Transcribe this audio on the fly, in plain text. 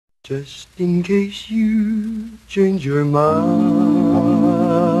Just in case you change your mind,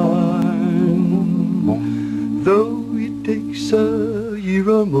 though it takes a year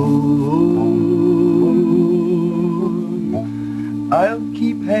or more, I'll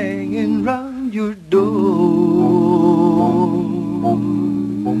keep hanging round your door.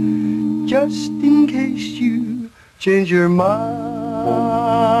 Just in case you change your mind,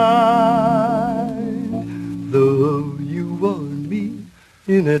 though you warn me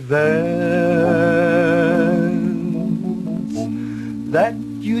in advance that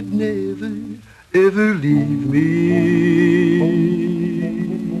you'd never ever leave me,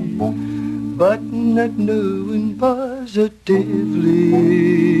 but not knowing positively,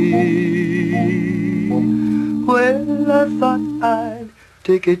 well, I thought I'd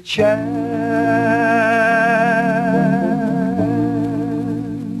take a chance.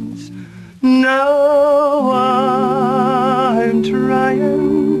 Now I'm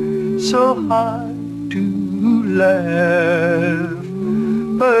trying so hard to laugh,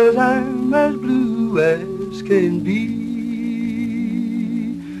 but I'm as blue as can be,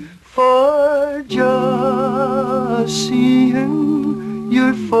 for just seeing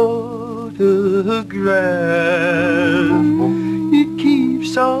your photograph, it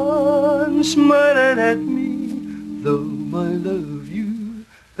keeps on smiling at me, though my love you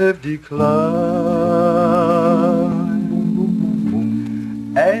have declined.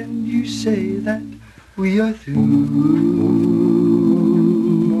 And you say that we are through.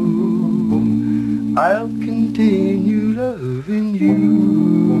 I'll continue loving you,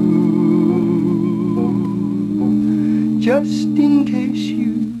 just in case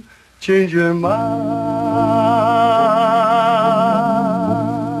you change your mind.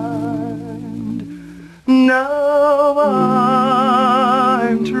 Now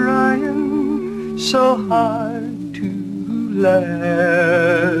I'm trying so hard to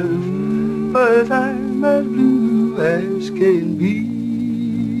laugh, but I'm as blue as can be,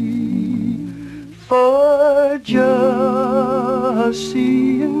 for just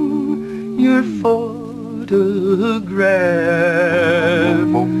seeing your photograph,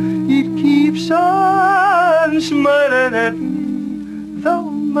 it keeps on smiling at me, though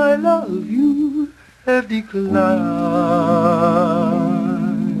my love you have declined.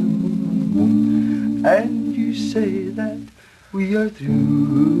 And you say that we are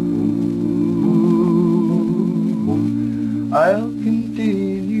through. I'll